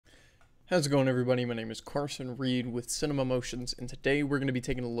How's it going, everybody? My name is Carson Reed with Cinema Motions, and today we're going to be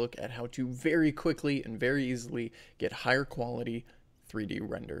taking a look at how to very quickly and very easily get higher quality 3D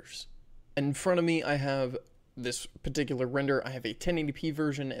renders. In front of me, I have this particular render. I have a 1080p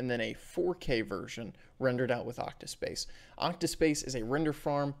version and then a 4K version rendered out with OctaSpace. OctaSpace is a render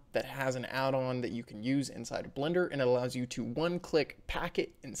farm that has an add-on that you can use inside of Blender, and it allows you to one-click pack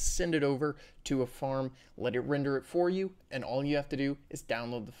it and send it over to a farm, let it render it for you, and all you have to do is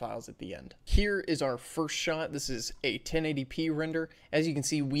download the files at the end. Here is our first shot. This is a 1080p render. As you can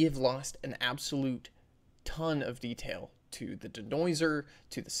see, we have lost an absolute ton of detail to the denoiser,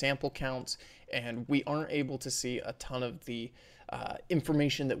 to the sample counts, and we aren't able to see a ton of the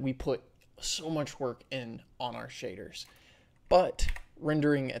information that we put so much work in on our shaders. But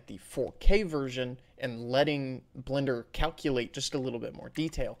rendering at the 4K version and letting Blender calculate just a little bit more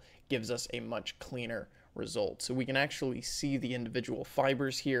detail gives us a much cleaner result. So we can actually see the individual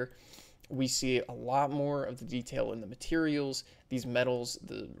fibers here. We see a lot more of the detail in the materials. These metals,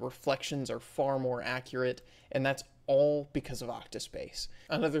 the reflections are far more accurate, and that's all because of OctaSpace.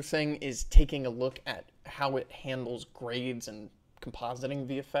 Another thing is taking a look at how it handles grades and compositing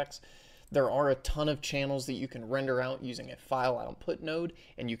the effects. There are a ton of channels that you can render out using a file output node,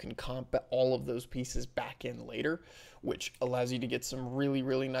 and you can comp all of those pieces back in later, which allows you to get some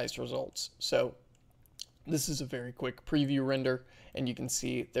really nice results. So this is a very quick preview render, and you can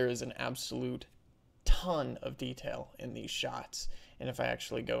see there is an absolute ton of detail in these shots. And if I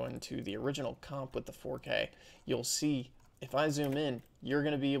actually go into the original comp with the 4K, you'll see if I zoom in, you're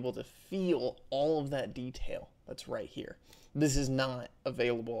going to be able to feel all of that detail that's right here. This is not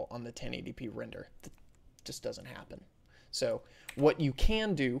available on the 1080p render. That just doesn't happen. So what you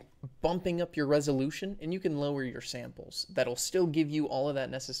can do, bumping up your resolution, and you can lower your samples. That'll still give you all of that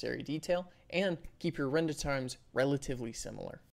necessary detail and keep your render times relatively similar.